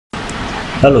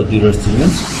Hello dear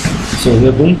students, so we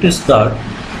are going to start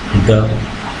the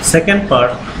second part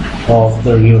of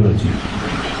the rheology.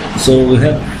 So we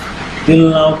have till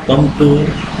now come to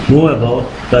know about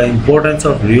the importance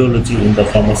of rheology in the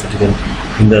pharmaceutical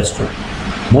industry.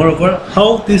 Moreover,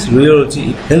 how this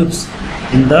rheology helps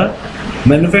in the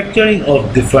manufacturing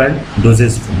of different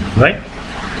dosage forms, right?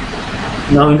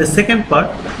 Now in the second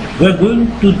part, we are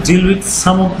going to deal with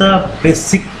some of the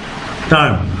basic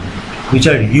terms which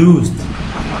are used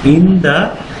in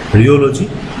the rheology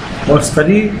or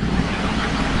study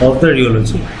of the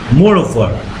rheology. Moreover,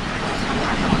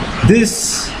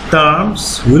 these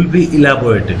terms will be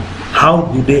elaborated. How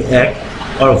do they act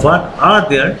or what are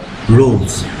their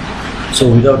roles?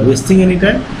 So without wasting any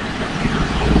time,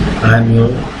 I am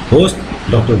your host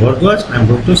Dr. Bharadwaj. I am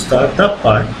going to start the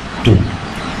part 2.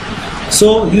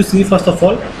 So you see, first of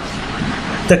all,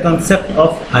 the concept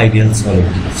of ideal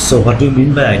solid. So what do you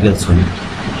mean by ideal solid?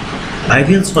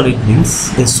 Ideal solid means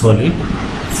a solid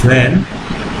when,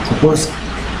 suppose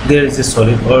there is a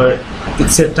solid or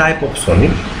it's a type of solid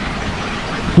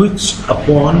which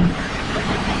upon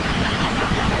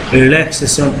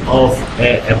relaxation of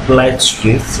applied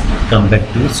stress come back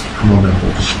to its normal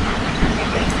position.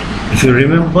 If you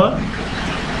remember,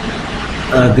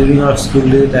 during our school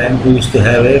day time we used to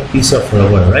have a piece of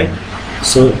rubber, right?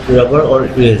 So rubber or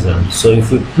eraser. So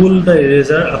if we pull the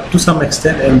eraser up to some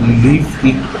extent and leave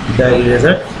the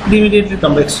eraser, it immediately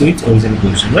comes back to its original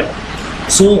position, right?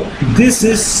 So this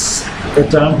is a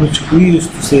term which we used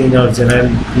to say in our general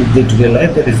day-to-day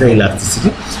life, that is the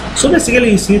elasticity. So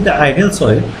basically you see the ideal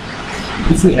solid,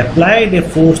 if we applied a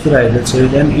force to the ideal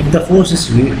solid and if the force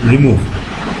is removed,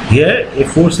 here a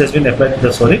force has been applied to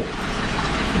the solid,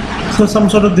 so some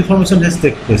sort of deformation has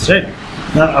taken place, right?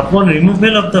 Now upon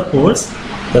removal of the force,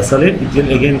 the solid, it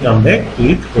will again come back to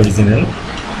its original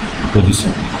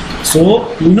position.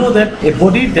 So we know that a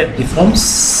body that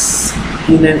deforms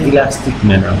in an elastic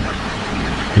manner,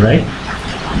 right?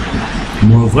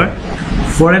 Moreover,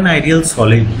 for an ideal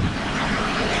solid,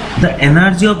 the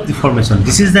energy of deformation,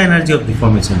 this is the energy of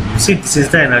deformation. You see, this is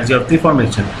the energy of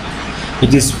deformation.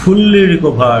 It is fully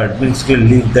recovered, means it will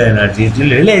leave the energy, it will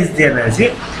release the energy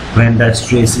when the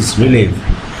stress is relieved.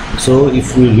 So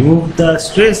if we remove the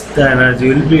stress, the energy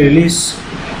will be released,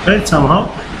 right? Somehow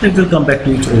it will come back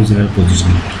to its original position,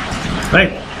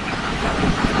 right?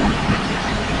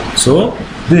 So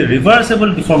the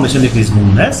reversible deformation, it is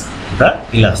known as the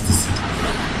elasticity.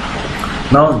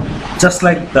 Now just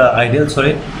like the ideal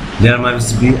solid, there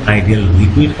must be ideal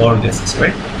liquid or gases,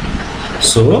 right?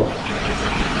 So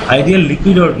ideal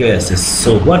liquid or gases,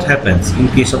 so what happens in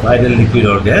case of ideal liquid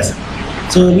or gas?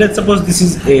 So let's suppose this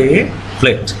is a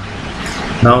plate.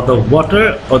 Now the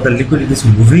water or the liquid is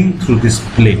moving through this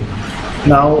plate.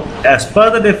 Now as per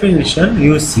the definition,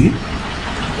 you see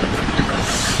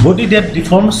body that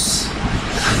deforms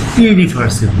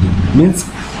irreversibly, means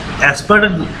as per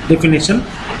the definition,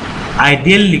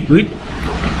 ideal liquid,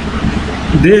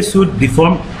 they should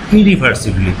deform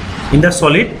irreversibly. In the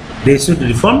solid, they should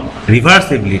deform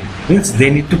reversibly, means they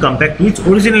need to come back to its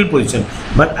original position,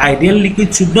 but ideal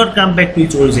liquid should not come back to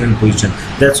its original position.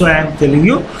 That's why I am telling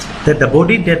you that the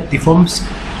body that deforms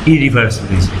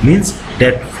irreversibly means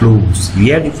that flows.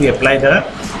 Here if we apply the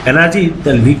energy,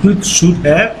 the liquid should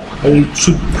have, or it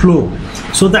should flow.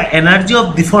 So the energy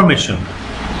of deformation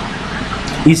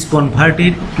is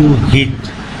converted to heat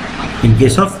in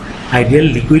case of ideal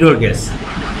liquid or gas,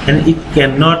 and it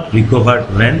cannot recover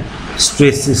when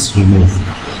stress is removed.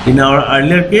 In our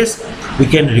earlier case, we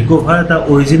can recover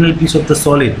the original piece of the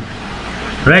solid,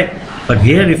 right? But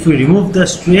here if we remove the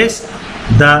stress,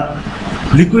 the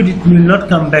liquid, it will not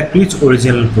come back to its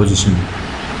original position,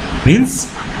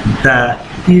 means the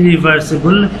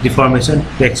irreversible deformation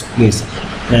takes place.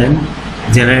 And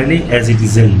generally, as it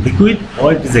is a liquid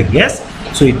or it is a gas,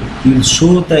 so it will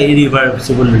show the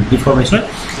irreversible deformation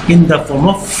in the form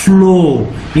of flow,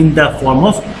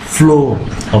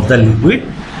 of the liquid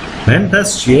when the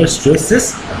shear stress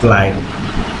is applied.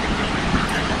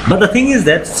 But the thing is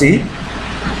that, see,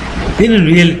 in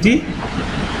reality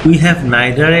we have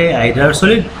neither a ideal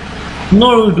solid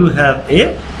nor we do have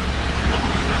a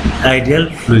ideal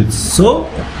fluid. So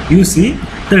you see,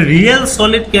 the real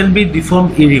solid can be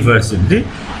deformed irreversibly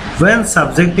when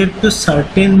subjected to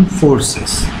certain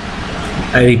forces.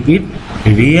 I repeat,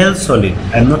 real solid,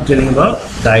 I am not telling about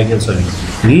the ideal solid.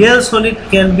 Real solid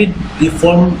can be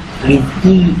deformed,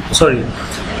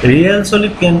 real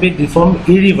solid can be deformed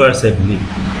irreversibly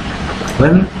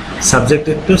when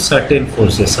subjected to certain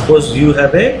forces. Suppose you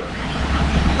have a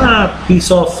piece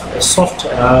of soft,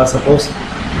 suppose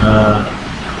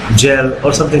gel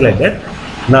or something like that.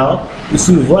 Now if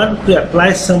we want to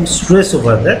apply some stress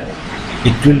over that,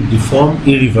 it will deform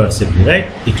irreversibly, right?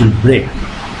 It will break,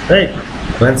 right,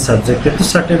 when subjected to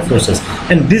certain forces.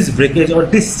 And this breakage or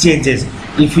this changes,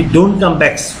 if it don't come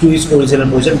back to its original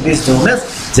position, it is known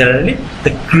as generally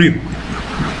the creep,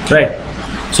 right?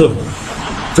 So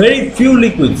very few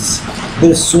liquids,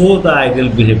 they show the ideal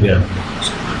behavior,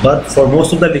 but for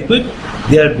most of the liquid,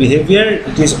 their behavior,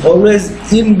 it is always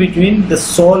in between the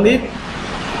solid.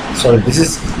 Sorry,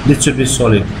 this should be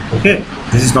solid, okay,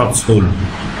 this is not solid.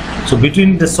 So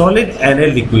between the solid and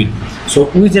a liquid. So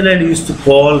we generally used to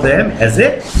call them as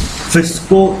a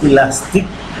viscoelastic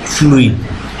fluid.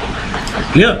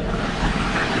 Clear?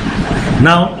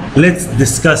 Now let's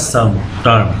discuss some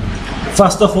terms.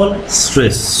 First of all,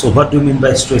 stress. So what do you mean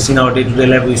by stress? In our day-to-day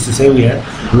life, we used to say we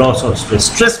have loss of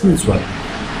stress. Stress means what?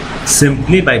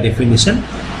 Simply by definition,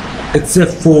 it's a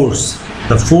force.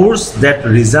 The force that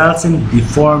results in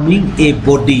deforming a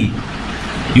body.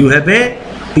 You have a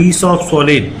piece of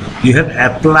solid, you have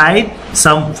applied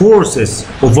some forces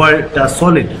over the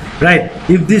solid, right?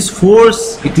 If this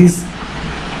force, it is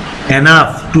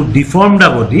enough to deform the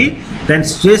body, then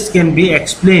stress can be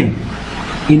explained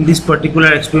in this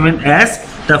particular experiment as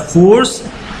the force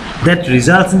that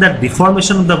results in the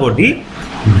deformation of the body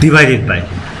divided by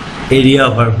area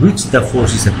over which the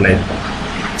force is applied.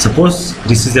 Suppose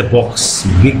this is a box,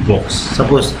 big box.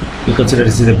 Suppose you consider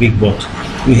this is a big box.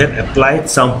 We have applied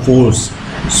some force.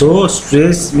 So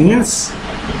stress means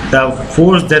the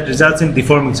force that results in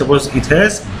deforming. Suppose it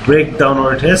has breakdown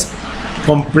or it has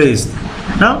compressed.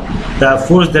 Now the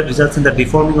force that results in the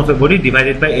deforming of a body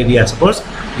divided by area. Suppose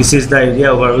this is the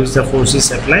area over which the force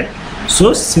is applied.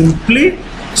 So simply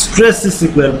stress is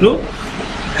equal to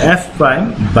F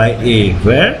prime by A,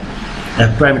 where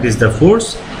F prime it is the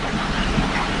force,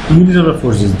 unit of the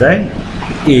force is the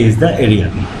A is the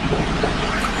area.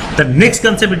 The next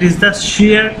concept, it is the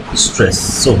shear stress.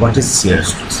 So what is shear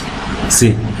stress?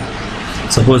 See,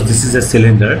 suppose this is a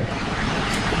cylinder.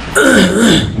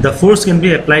 The force can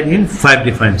be applied in 5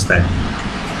 different styles.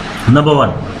 Number 1,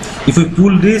 if we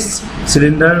pull this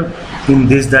cylinder in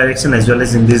this direction as well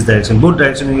as in this direction, both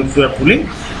directions if you are pulling,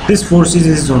 this force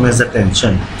is known as the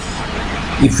tension.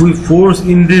 If we force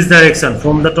in this direction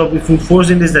from the top, if we force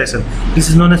in this direction, this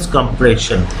is known as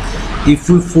compression. If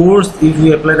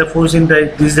we apply the force in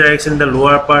this direction, the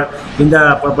lower part, in the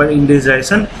upper part in this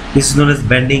direction, this is known as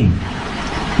bending.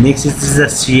 Next is this is a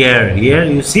shear. Here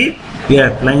you see we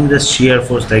are applying the shear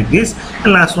force like this.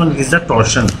 And last one is the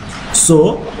torsion.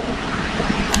 So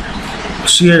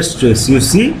shear stress, you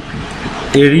see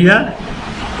area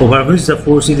over which the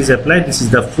force is applied, this is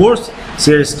the force.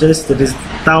 Shear stress, that is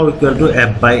tau equal to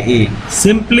F by A.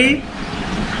 Simply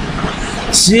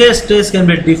shear stress can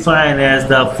be defined as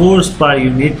the force per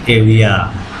unit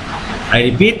area. I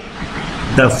repeat,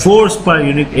 the force per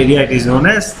unit area, it is known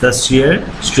as the shear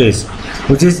stress,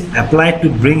 which is applied to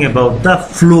bring about the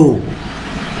flow,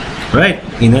 right,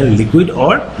 in a liquid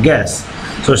or gas.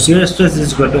 So shear stress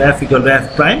is equal to F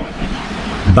prime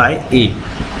by A.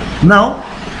 Now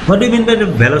what do you mean by the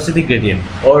velocity gradient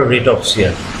or rate of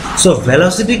shear? So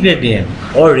velocity gradient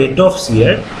or rate of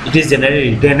shear, it is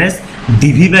generally written as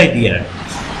dV by dr.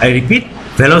 I repeat,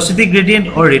 velocity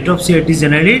gradient or rate of shear, it is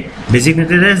generally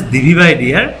designated as dV by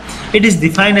dr. It is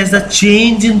defined as the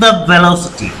change in the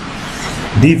velocity.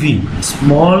 dV,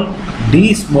 small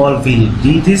d, small v.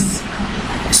 D, it is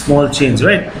small change,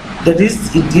 right? That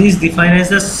is, it is defined as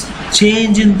the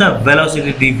change in the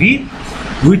velocity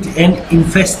dV with an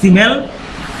infinitesimal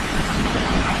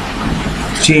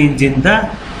change in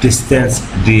the distance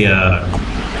dr.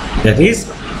 That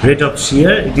is, rate of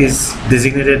shear, it is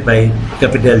designated by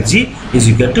capital G, is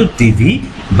equal to dV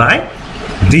by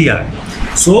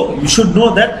dr. So you should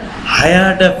know that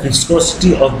higher the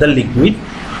viscosity of the liquid,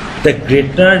 the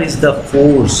greater is the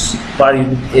force per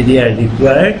unit area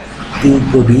required to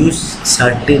produce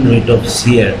certain rate of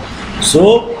shear.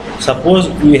 So suppose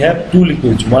we have two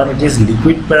liquids, one it is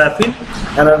liquid paraffin,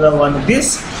 another one it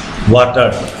is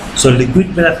water. So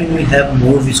liquid paraffin will have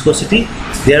more viscosity,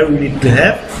 there we need to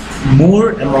have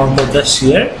more amount of the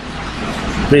shear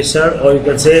pressure, or you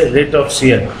can say rate of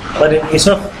shear. But in case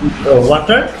of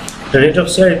water, the rate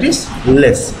of shear it is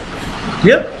less.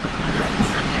 Clear?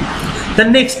 The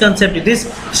next concept, it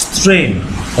is strain.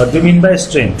 What do you mean by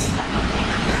strain?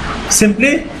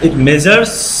 Simply it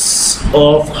measures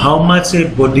of how much a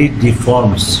body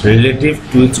deforms relative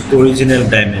to its original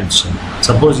dimension.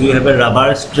 Suppose you have a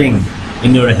rubber string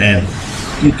in your hand,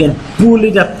 you can pull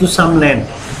it up to some length,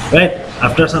 right?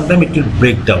 After some time it will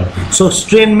break down. So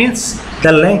strain means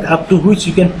the length up to which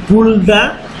you can pull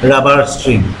the rubber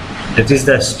string, that is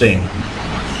the strain,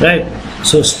 right?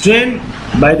 So strain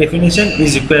by definition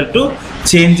is equal to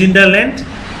change in the length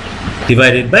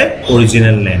divided by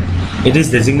original length. It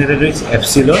is designated with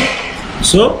epsilon.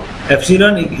 So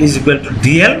epsilon is equal to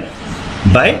dl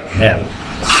by L.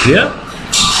 Clear?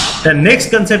 The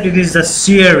next concept, it is the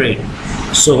shear rate.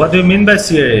 So what do you mean by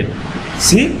shear rate?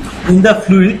 See, in the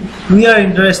fluid we are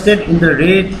interested in the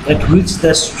rate at which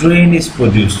the strain is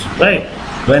produced, right?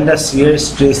 When the shear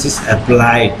stress is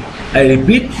applied. I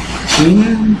repeat,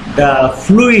 in the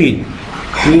fluid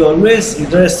we always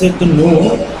interested to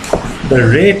know the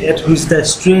rate at which the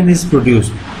strain is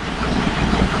produced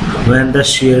when the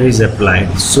shear is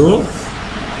applied. So,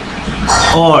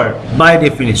 or by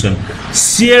definition,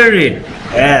 shear rate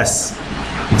S,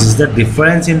 which is the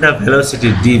difference in the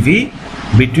velocity dV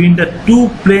between the two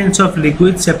planes of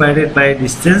liquid separated by a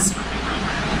distance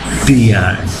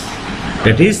dr,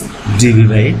 that is dV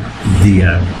by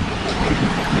dr.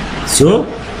 So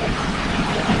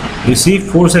you see,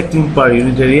 force acting per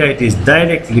unit area, it is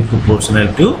directly proportional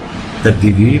to the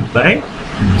dV by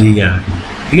dr.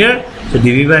 Clear? So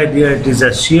dV by dr, it is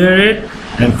the shear rate,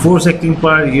 and force acting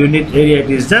per unit area, it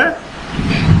is the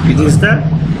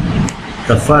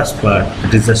first part,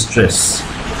 it is the stress.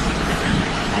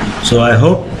 So I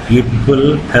hope you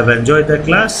people have enjoyed the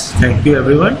class. Thank you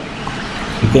everyone.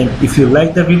 You can, if you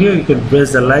like the video, you can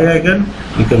press the like icon,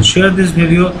 you can share this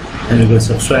video, and you can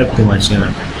subscribe to my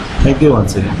channel. Thank you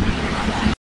once again.